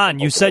morning. Oh, come on!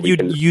 You said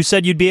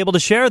you'd be able to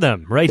share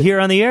them right here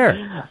on the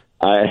air.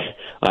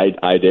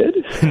 I did.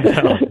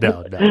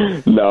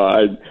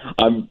 No,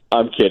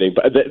 I'm kidding.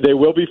 But they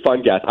will be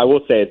fun guests. I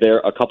will say there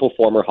a couple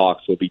former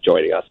Hawks will be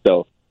joining us,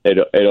 so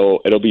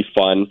it'll be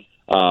fun.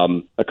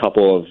 A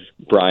couple of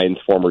Brian's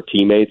former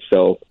teammates.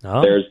 So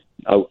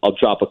I'll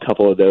drop a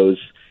couple of those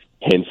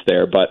hints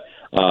there. But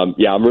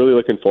yeah, I'm really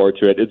looking forward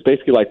to it. It's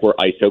basically like we're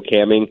ISO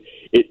camming.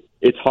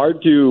 It's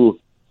hard to.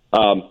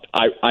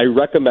 I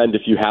recommend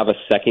if you have a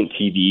second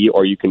TV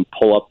or you can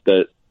pull up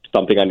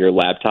something on your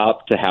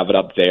laptop to have it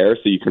up there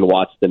so you can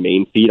watch the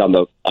main feed on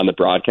the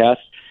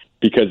broadcast,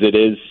 because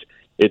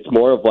it's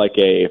more of like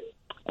a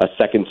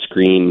second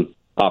screen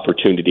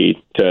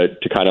opportunity to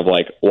kind of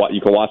like what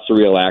you can watch the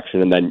real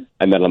action and then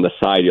on the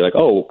side you're like,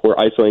 oh, we're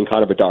isoing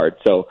Connor Bedard.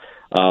 So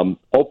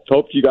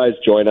hope you guys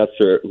join us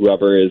or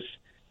whoever is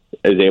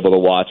able to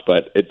watch,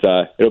 but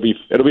it'll be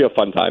a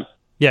fun time.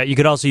 Yeah, you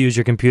could also use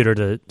your computer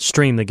to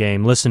stream the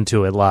game, listen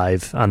to it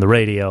live on the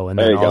radio, and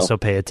then also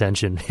pay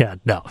attention. Yeah,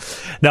 no,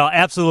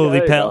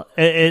 absolutely, Pal.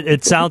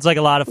 It sounds like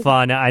a lot of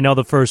fun. I know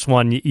the first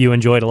one you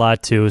enjoyed a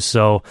lot too,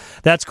 so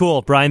that's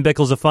cool. Brian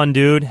Bickle's a fun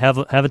dude. Have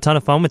a ton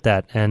of fun with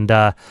that, and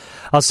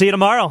I'll see you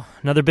tomorrow.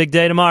 Another big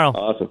day tomorrow.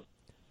 Awesome.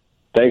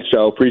 Thanks,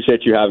 Joe.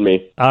 Appreciate you having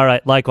me. All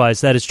right,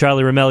 likewise. That is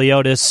Charlie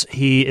Roumeliotis.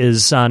 He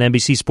is on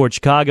NBC Sports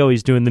Chicago.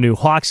 He's doing the new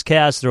Hawks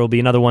cast. There will be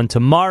another one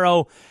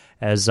tomorrow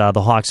as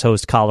the Hawks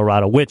host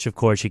Colorado, which, of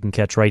course, you can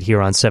catch right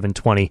here on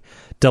 720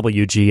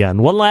 WGN.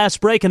 One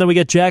last break, and then we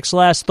get Jack's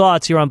last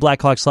thoughts here on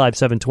Blackhawks Live,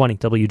 720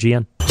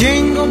 WGN.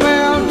 Jingle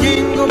bell,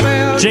 jingle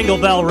bell. Jingle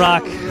Bell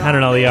Rock. I don't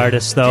know the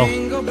artist, though.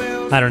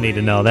 I don't need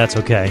to know. That's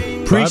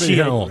okay. Bobby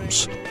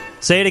Helms.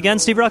 Say it again,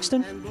 Steve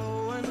Ruxton.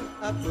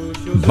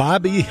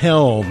 Bobby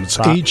Helms,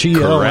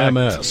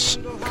 Helms.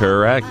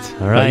 Correct.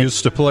 All right. I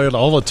used to play it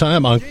all the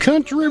time on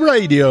country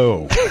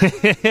radio.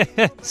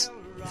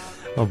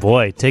 Oh,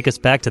 boy. Take us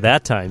back to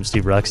that time,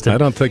 Steve Ruxton. I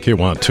don't think you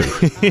want to.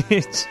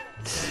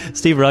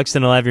 Steve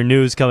Ruxton will have your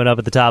news coming up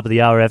at the top of the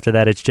hour. After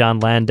that, it's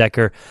John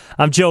Landecker.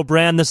 I'm Joe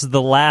Brand. This is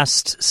the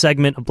last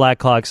segment of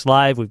Blackhawks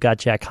Live. We've got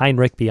Jack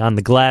Heinrich beyond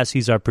the glass.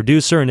 He's our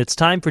producer, and it's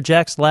time for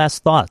Jack's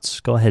last thoughts.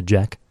 Go ahead,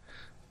 Jack.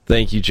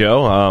 Thank you,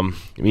 Joe.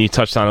 You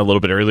touched on it a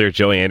little bit earlier.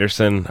 Joey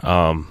Anderson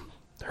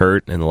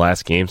hurt in the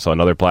last game, so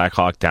another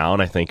Blackhawk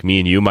down. I think me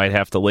and you might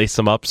have to lace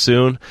him up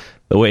soon.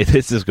 The way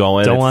this is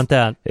going, don't want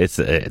that. It's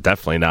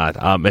definitely not.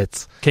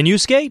 Can you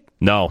skate?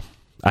 No,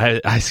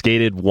 I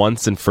skated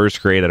once in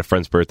first grade at a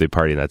friend's birthday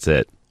party, and that's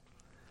it.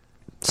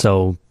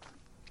 So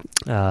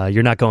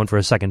you're not going for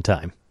a second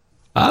time?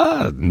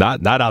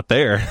 Not out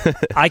there.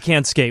 I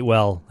can't skate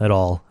well at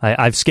all.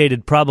 I've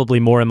skated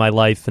probably more in my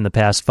life in the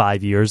past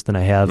 5 years than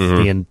I have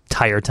the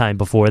entire time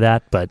before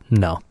that. But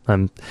no,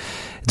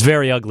 it's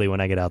very ugly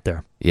when I get out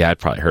there. Yeah, I'd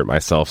probably hurt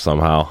myself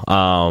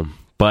somehow.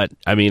 But,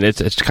 I mean,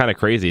 it's kind of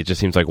crazy. It just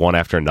seems like one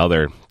after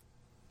another,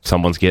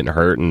 someone's getting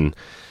hurt, and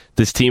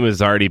this team has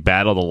already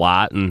battled a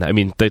lot. And, I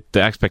mean, the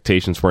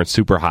expectations weren't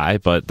super high,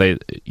 but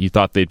you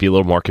thought they'd be a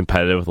little more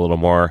competitive with a little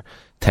more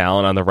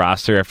talent on the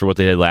roster after what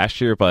they did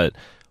last year. But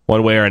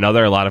one way or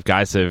another, a lot of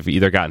guys have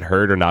either gotten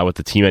hurt or not with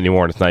the team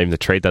anymore, and it's not even the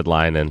trade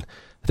deadline. And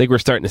I think we're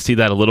starting to see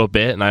that a little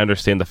bit, and I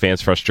understand the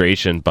fans'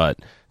 frustration, but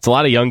it's a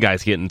lot of young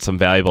guys getting some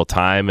valuable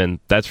time, and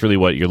that's really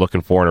what you're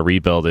looking for in a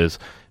rebuild is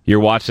you're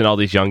watching all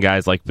these young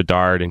guys like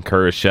Bedard and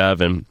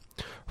Kurashev and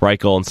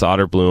Reichel and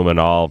Soderblom and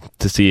all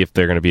to see if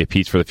they're going to be a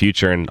piece for the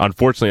future. And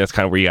unfortunately, that's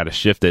kind of where you got to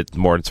shift it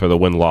more to the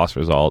win-loss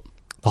result.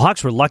 The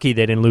Hawks were lucky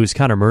they didn't lose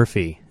Connor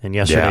Murphy in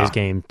yesterday's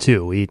game,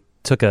 too. He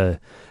took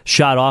a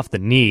shot off the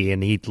knee,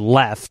 and he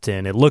left,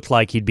 and it looked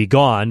like he'd be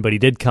gone, but he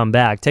did come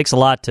back. Takes a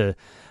lot to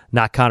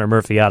knock Connor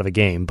Murphy out of a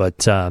game,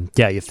 but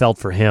yeah, you felt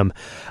for him.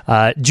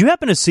 Did you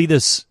happen to see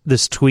this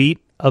tweet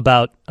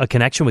about a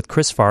connection with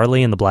Chris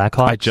Farley and the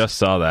Blackhawks? I just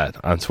saw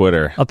that on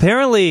Twitter.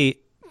 Apparently,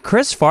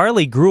 Chris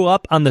Farley grew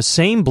up on the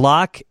same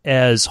block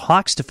as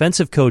Hawks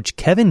defensive coach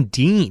Kevin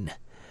Dean.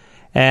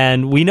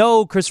 And we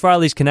know Chris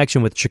Farley's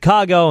connection with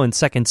Chicago and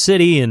Second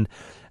City, and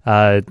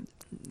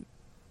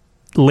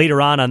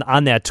later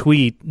on that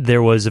tweet,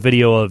 there was a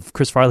video of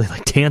Chris Farley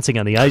like dancing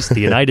on the ice at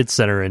the United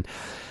Center and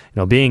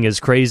being his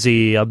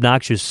crazy,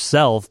 obnoxious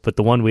self, but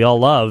the one we all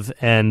love.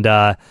 And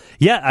I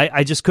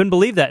just couldn't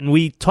believe that. And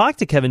we talked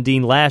to Kevin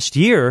Dean last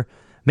year.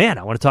 Man,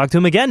 I want to talk to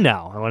him again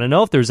now. I want to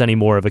know if there's any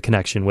more of a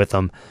connection with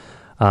him.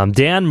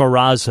 Dan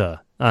Maraza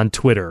on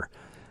Twitter,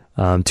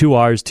 2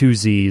 R's, 2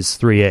 Z's,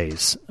 3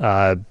 A's,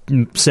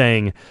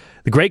 saying,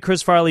 the great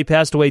Chris Farley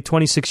passed away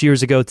 26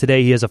 years ago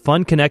today. He has a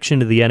fun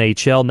connection to the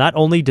NHL. Not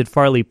only did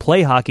Farley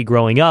play hockey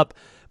growing up,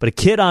 but a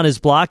kid on his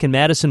block in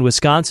Madison,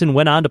 Wisconsin,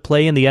 went on to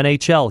play in the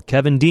NHL.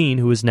 Kevin Dean,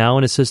 who is now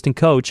an assistant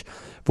coach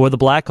for the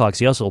Blackhawks.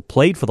 He also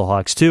played for the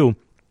Hawks, too.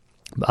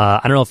 I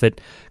don't know if it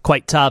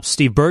quite tops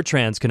Steve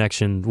Bertrand's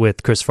connection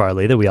with Chris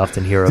Farley that we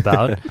often hear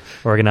about,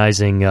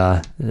 organizing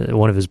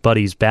one of his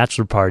buddies'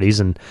 bachelor parties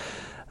and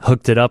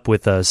hooked it up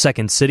with a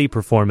Second City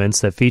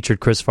performance that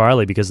featured Chris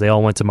Farley because they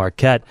all went to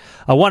Marquette.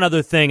 One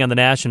other thing on the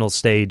national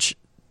stage,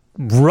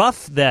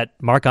 rough that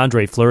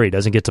Marc-Andre Fleury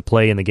doesn't get to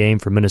play in the game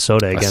for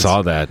Minnesota against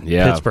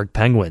Pittsburgh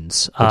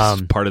Penguins.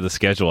 Part of the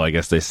schedule, I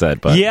guess they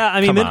said. But yeah,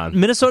 I mean,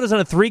 Minnesota's on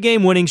a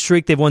 3-game winning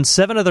streak. They've won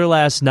 7 of their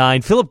last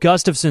 9. Philip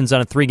Gustafson's on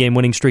a 3-game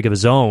winning streak of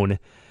his own,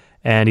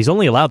 and he's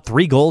only allowed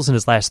 3 goals in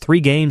his last 3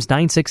 games,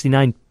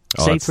 .969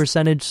 save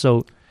percentage,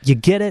 so you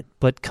get it,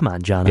 but come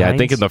on, John Hines. I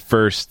think in the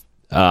first...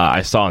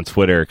 I saw on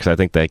Twitter, because I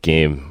think that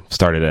game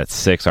started at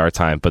 6 our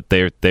time, but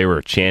they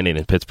were chanting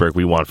in Pittsburgh,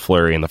 we want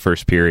Fleury in the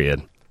first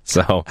period.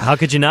 So how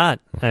could you not?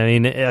 I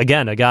mean,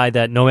 again, a guy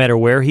that no matter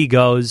where he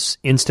goes,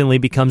 instantly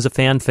becomes a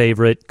fan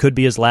favorite. Could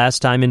be his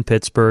last time in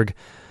Pittsburgh.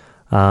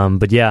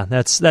 But yeah,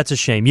 that's a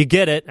shame. You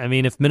get it. I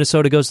mean, if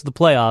Minnesota goes to the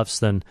playoffs,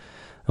 then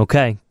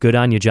okay, good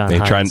on you, John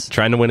Hines.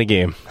 Trying to win a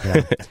game.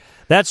 Yeah.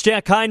 That's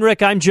Jack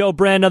Heinrich. I'm Joe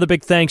Brand. Another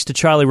big thanks to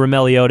Charlie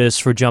Romeliotis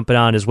for jumping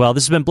on as well.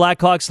 This has been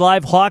Blackhawks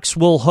Live. Hawks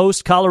will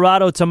host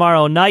Colorado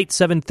tomorrow night,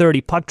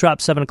 7:30. Puck drop,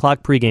 7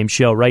 o'clock pregame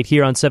show right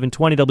here on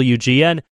 720 WGN.